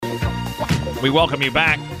We welcome you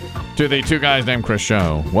back to the Two Guys Named Chris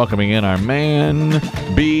show. Welcoming in our man,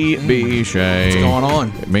 B.B. Shea. What's going on?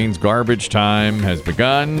 It means garbage time has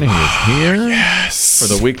begun. He is here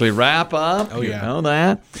for the weekly wrap-up. Oh, You yeah. know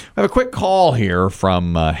that. We have a quick call here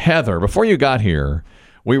from Heather. Before you got here,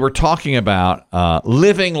 we were talking about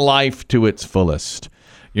living life to its fullest.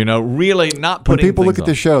 You know, really not putting When people look things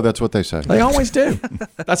at this show, that's what they say. They always do.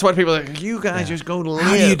 That's what people are like, you guys just go live.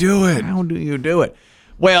 How do you do it? How do you do it?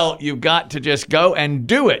 Well, you've got to just go and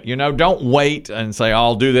do it. You know, don't wait and say,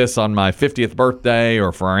 I'll do this on my 50th birthday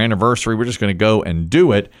or for our anniversary. We're just going to go and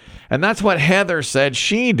do it. And that's what Heather said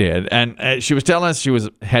she did. And she was telling us she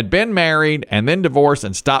had been married and then divorced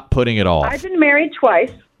and stopped putting it off. I've been married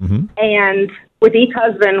twice, and with each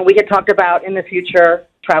husband, we had talked about in the future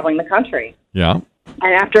traveling the country. Yeah.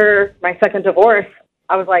 And after my second divorce,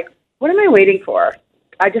 I was like, what am I waiting for?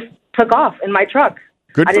 I just took off in my truck.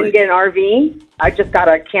 Good I for didn't get an RV. I just got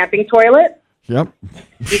a camping toilet. Yep.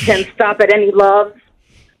 You can stop at any Love's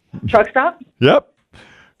truck stop, Yep.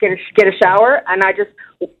 get a shower, and I just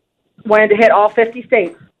wanted to hit all 50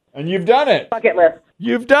 states. And you've done it. Bucket list.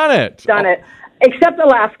 You've done it. Done it. Except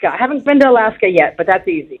Alaska. I haven't been to Alaska yet, but that's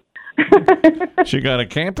easy. She got a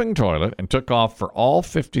camping toilet and took off for all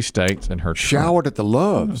 50 states in her truck. Showered at the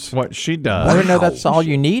Loves. That's what she does. I didn't know that's all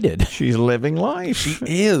you needed. She's living life. She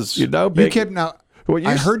is. You know, You big. kept now. What you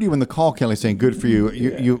I s- heard you in the call, Kelly, saying "good for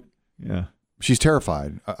you." Yeah. She's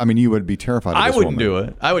terrified. I mean, you would be terrified. Of I this wouldn't woman. do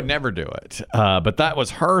it. I would never do it. But that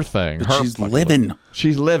was her thing. But Her she's fucking- living.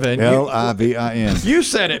 She's living. Livin. You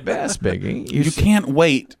said it best, Biggie. You can't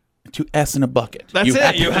wait to S in a bucket. That's you it.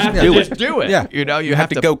 Have You to have just to do just do it. Yeah. You know, You have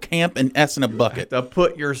to go camp and S in a bucket. to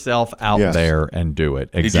put yourself out Yes. there and do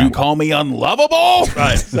it. Did Exactly. you call me unlovable?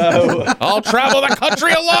 Right. So I'll travel the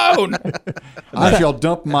country alone. I shall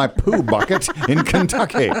dump my poo bucket in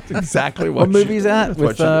Kentucky. exactly what What movie's that?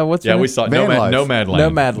 With what's yeah, her we name? saw Van Life. Nomadland.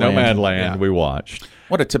 Nomadland. Nomadland. Yeah. We watched.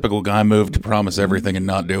 What a typical guy move to promise everything and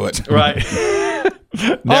not do it. Right.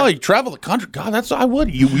 Oh, you travel the country? God,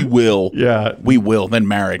 we will. Yeah. We will. Then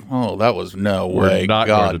married. Oh, that was no way. We're not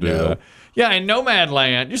God, going to do no. that. Yeah, in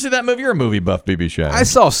Nomadland. You see that movie? You're a movie buff, BB Shea. I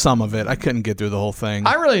saw some of it. I couldn't get through the whole thing.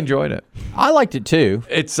 I really enjoyed it. I liked it too.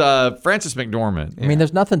 It's Frances McDormand. I mean,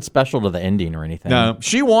 there's nothing special to the ending or anything. No,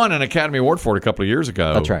 she won an Academy Award for it a couple of years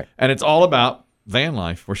ago. That's right. And it's all about van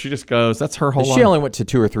life, where she just goes, that's her whole life. She only went to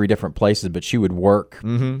 2 or 3 different places, but she would work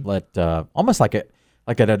almost like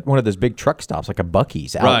at one of those big truck stops, like a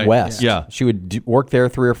Buc-ee's out Right. west. Yeah. She would work there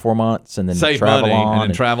 3 or 4 months and then Save travel money on and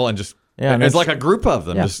then travel and just, Yeah, and it's then like a group of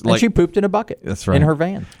them. Yeah. Just And like, she pooped in a bucket. That's right. In her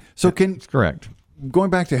van. So correct. going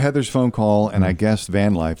back to Heather's phone call and I guess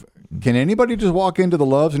van life, can anybody just walk into the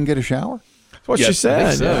Loves and get a shower? That's what Yes, she said. I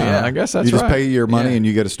think so, yeah. I guess that's you just right. pay your money and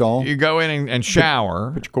you get a stall. You go in and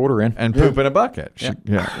shower Put your quarter in. and poop in a bucket.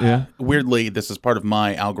 Yeah. Weirdly, this is part of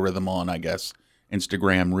my algorithm on, I guess,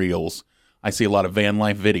 Instagram Reels. I see a lot of van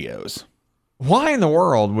life videos Why in the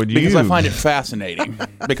world would you? because I find it fascinating.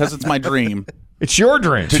 Because it's my dream It's your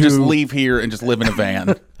dream. to just leave here and just live in a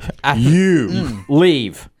van. You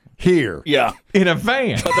Leave. here. Yeah. In a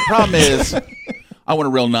van. But the problem is, I want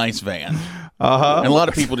a real nice van. And a lot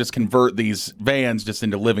of people just convert these vans just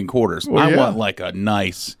into living quarters. I yeah. want like a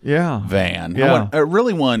nice Yeah. van. Yeah. I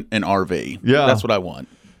really want an RV. Yeah. That's what I want.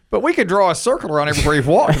 But we could draw a circle around everywhere you've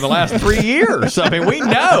walked in the last 3 years. I mean, we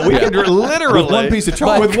know. We could literally. With one piece of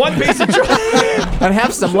chalk. With one piece of chalk. And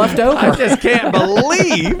have some left over. I just can't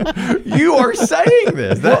believe you are saying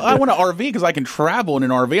this. Well, I want an RV because I can travel in an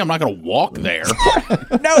RV. I'm not going to walk there.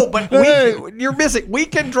 No, but you're missing. We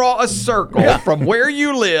can draw a circle from where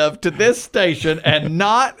you live to this station, and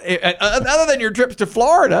not other than your trips to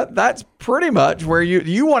Florida. That's pretty much where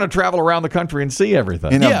you want to travel around the country and see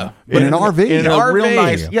everything. In an RV. in an a RV. real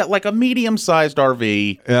nice, like a medium-sized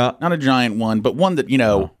RV. Yeah. Not a giant one, but one that,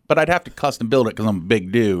 but I'd have to custom build it because I'm a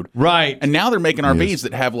big dude. Right. And now they're making RVs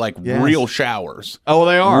that have like real showers. Oh,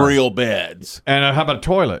 they are. Real beds. And how about a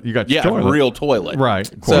toilet? You got your Yeah, toilet. real toilet. Right.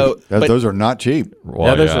 So, but, Those are not cheap.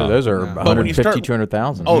 Well, those are But when you 150, start-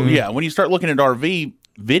 200,000. oh yeah, when you start looking at RV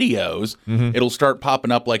videos, Mm-hmm. it'll start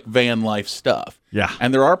popping up like van life stuff. Yeah.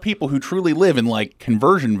 And there are people who truly live in like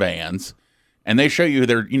conversion vans, and they show you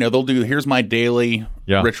they'll do, here's my daily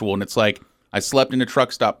ritual, and it's like, I slept in a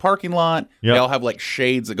truck stop parking lot. Yep. They all have like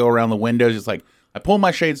shades that go around the windows. It's like, I pull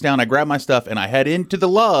my shades down, I grab my stuff, and I head into the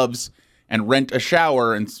Loves and rent a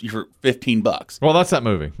shower and for $15. Well, that's that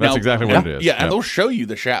movie. That's Now- exactly what it is. Yeah, and they'll show you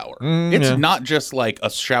the shower. Mm, It's not just like a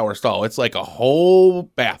shower stall. It's like a whole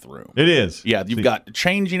bathroom. It is. Yeah, you've got the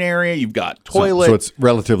changing area, you've got toilet. So it's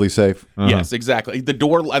relatively safe. Yes, exactly. The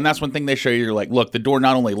door, and that's one thing they show you. You're like, look, the door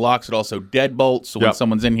not only locks, it also deadbolts. So when Yep.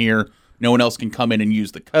 someone's in here, No one else can come in and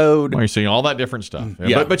use the code. Well, you're seeing all that different stuff.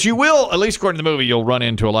 Yeah. But you will, at least according to the movie, you'll run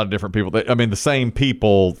into a lot of different people. The same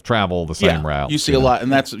people travel the same route. You see a lot,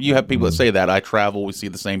 and you have people that say that. I travel, we see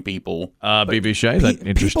the same people. BB Shea, that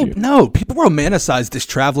interests you? No, people romanticize this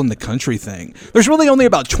traveling the country thing. There's really only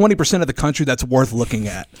about 20% of the country that's worth looking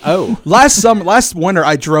at. Oh. Last winter,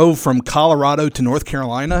 I drove from Colorado to North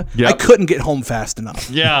Carolina. Yep. I couldn't get home fast enough.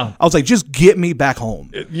 Yeah. I was like, just get me back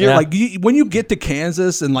home. Yeah. Like when you get to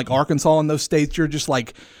Kansas and like Arkansas and those states, you're just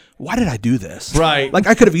like, why did I do this? Right. Like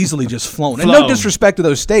I could have easily just flown. And no disrespect to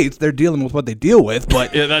those states, they're dealing with what they deal with.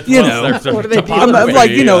 But That's what do they deal I'm with?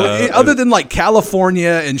 like, other than like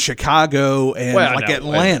California and Chicago and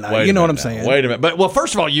Atlanta, you know what I'm saying? Wait a minute. But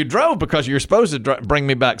first of all, you drove because you're supposed to bring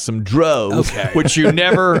me back some drove, which you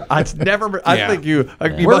never. I think you.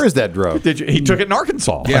 Where is that drove? Did you? He took it in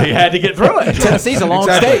Arkansas. Yeah. He had to get through it. Tennessee's a long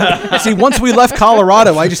state. See, once we left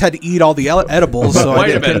Colorado, I just had to eat all the edibles, so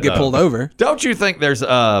I couldn't get pulled over. Don't you think there's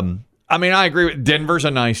I agree with Denver's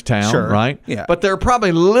a nice town, right? Yeah. But there are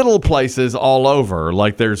probably little places all over.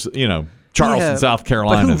 Like there's, Charleston, South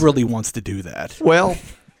Carolina. But who really wants to do that? Well,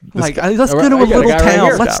 let's go to a little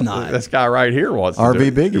town. Let's not. This guy right here wants to RV do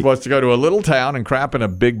it. Biggie. He wants to go to a little town and crap in a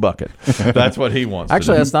big bucket. That's what he wants.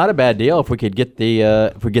 Actually, to do. that's not a bad deal if we could get the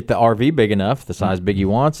RV big enough, the size Biggie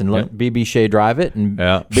wants, and let BB Shea drive it, and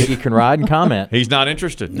Biggie can ride and comment. He's not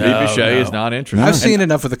interested. BB Shea is not interested. I've seen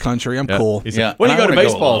enough of the country. I'm cool. When you go to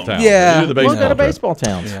baseball town, yeah, we'll go to baseball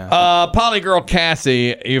towns. Polygirl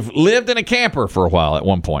Cassie, you've lived in a camper for a while at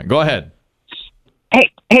one point. Go ahead.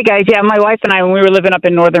 Hey guys, yeah, my wife and I, when we were living up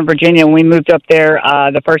in Northern Virginia, when we moved up there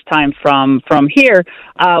the first time from here,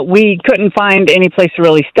 we couldn't find any place to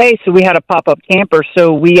really stay, so we had a pop-up camper.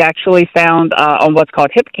 So we actually found on what's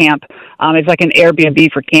called Hip Camp. It's like an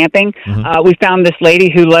Airbnb for camping. Mm-hmm. We found this lady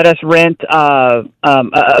who let us rent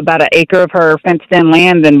about an acre of her fenced-in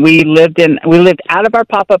land, and we lived out of our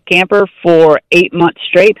pop-up camper for 8 months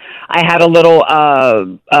straight. I had a little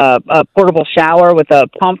a portable shower with a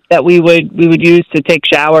pump that we would use to take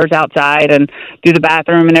showers outside and do the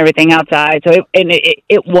bathroom and everything outside. So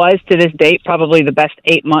it was to this date probably the best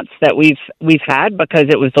 8 months that we've had because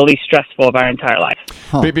it was the least stressful of our entire life.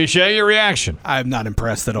 BB Shea, your reaction? I'm not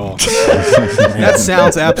impressed at all. That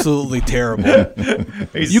sounds absolutely terrible.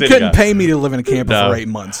 You couldn't pay me to live in a camper for 8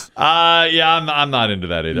 months. I'm not into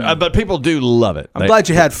that either. But people do love it. I'm glad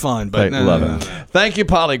you had fun, but they love it. Thank you,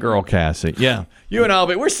 Polygirl Cassie. Yeah. You and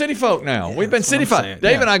Albie, we're city folk now. We've been city folk.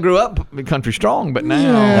 Dave and I grew up country strong, but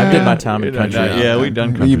now I did my time in country. We've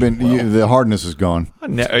done country. The hardness is gone.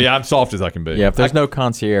 I'm soft as I can be. Yeah, if there's no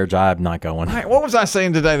concierge, I'm not going. What was I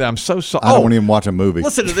saying today that I'm so soft? I don't even watch a movie.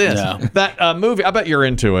 Listen to this. That movie, I bet you're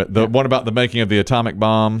into it. The one about the making of the atomic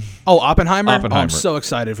bomb. Oh, Oppenheimer? Oh, I'm so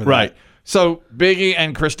excited for that. Right. So Biggie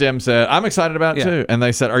and Chris Dim said, I'm excited about it too. And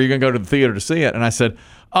they said, are you going to go to the theater to see it? And I said,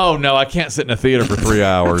 oh, no, I can't sit in a theater for 3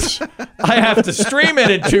 hours. I have to stream it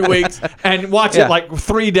in 2 weeks and watch it like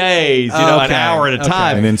 3 days, an hour at a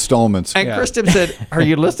time. In installments. And Kristen said, are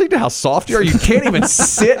you listening to how soft you are? You can't even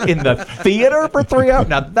sit in the theater for 3 hours?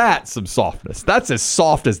 Now, that's some softness. That's as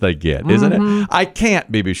soft as they get, isn't it? I can't,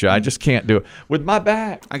 BB Shea. I just can't do it. With my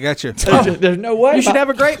back. I got you. There's no way. You should have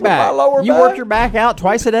a great back. You work your back out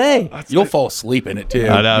twice a day. You'll fall asleep in it, too.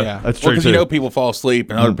 I know. That's true, because people fall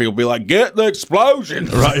asleep and other people be like, get the explosion.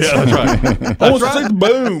 Right, yeah, that's right. That's right.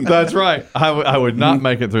 Boom. That's right. I would not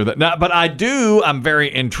make it through that. Now, but I'm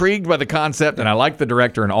very intrigued by the concept, and I like the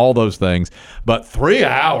director and all those things. But 3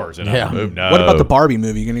 hours in a movie, no. What about the Barbie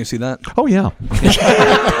movie? You going to see that? Oh, yeah.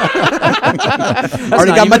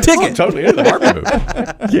 Already got my ticket. Totally into the Barbie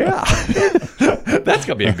movie. Yeah. That's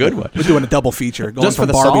going to be a good one. We're doing a double feature, going Just from for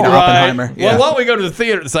the Barbie song. to Oppenheimer. Right. Well, why don't we go to the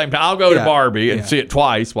theater at the same time? I'll go to Barbie and see it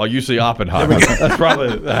twice while you see Oppenheimer. That's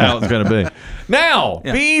probably how it's going to be. Now,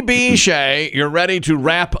 BB Shea, you're ready to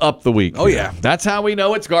wrap up the week. Oh, yeah. That's how we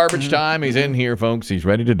know it's garbage time. He's in here, folks. He's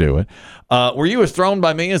ready to do it. Were you as thrown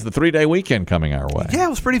by me as the 3-day weekend coming our way? Yeah, I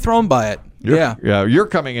was pretty thrown by it. You're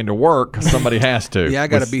coming into work. Somebody has to. I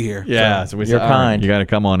got to be here. Yeah, so we you're said, kind. Right, you got to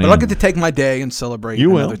come on in. But I'll get to take my day and celebrate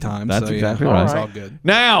another time. That's so, exactly right. It's all good.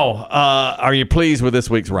 Now, are you pleased with this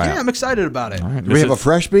week's wrap? Yeah, I'm excited about it. Do we have a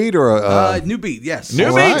fresh beat or a new beat? Yes.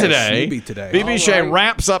 New beat today. New beat today. BB Shea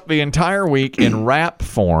wraps up the entire week in rap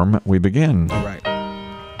form. We begin. All right.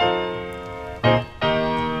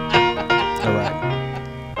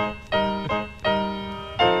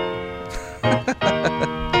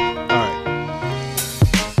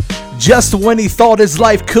 Just when he thought his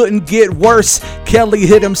life couldn't get worse, Kelly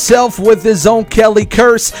hit himself with his own Kelly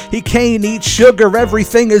curse. He can't eat sugar,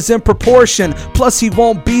 everything is in proportion. Plus he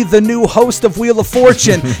won't be the new host of Wheel of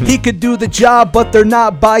Fortune. He could do the job, but they're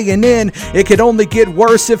not buying in. It could only get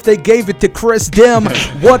worse if they gave it to Chris Dim.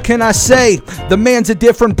 What can I say? The man's a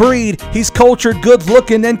different breed. He's cultured, good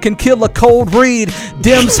looking, and can kill a cold read.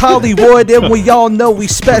 Dim's Hollywood, and we all know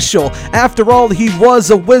he's special. After all, he was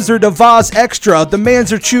a Wizard of Oz extra. The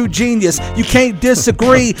man's a true genius, you can't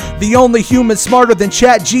disagree. The only human smarter than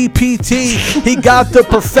ChatGPT. He got the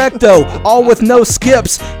perfecto, all with no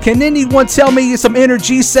skips. Can anyone tell me some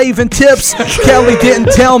energy saving tips? Kelly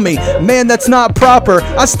didn't tell me. Man, that's not proper.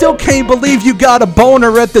 I still can't believe you got a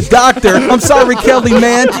boner at the doctor. I'm sorry, Kelly,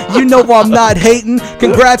 man. You know I'm not hating.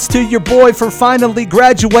 Congrats to your boy for finally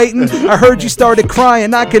graduating. I heard you started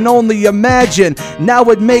crying. I can only imagine. Now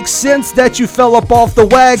it makes sense that you fell up off the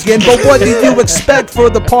wagon. But what did you expect for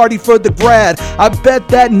the party for the grad? I bet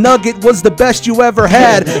that nugget was the best you ever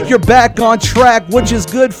had. You're back on track, which is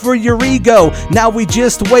good for your ego. Now we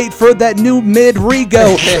just wait for that new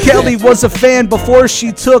mid-rego. Kelly was a fan before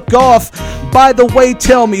she took off. By the way,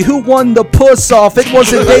 tell me, who won the puss off? It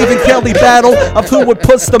was a Dave and Kelly battle of who would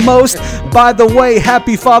puss the most. By the way,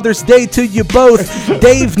 happy Father's Day to you both.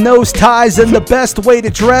 Dave knows ties and the best way to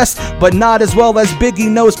dress, but not as well as Biggie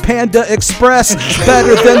knows Panda Express.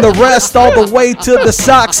 Better than the rest, all the way to the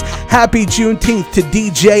socks. Happy Juneteenth to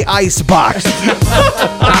DJ Icebox.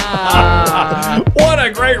 What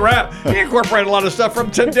a great rap. He incorporated a lot of stuff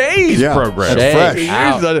from today's program.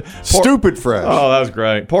 Fresh. Stupid fresh. Oh, that was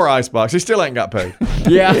great. Poor Icebox. He still ain't got paid.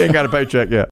 Yeah. He ain't got a paycheck yet.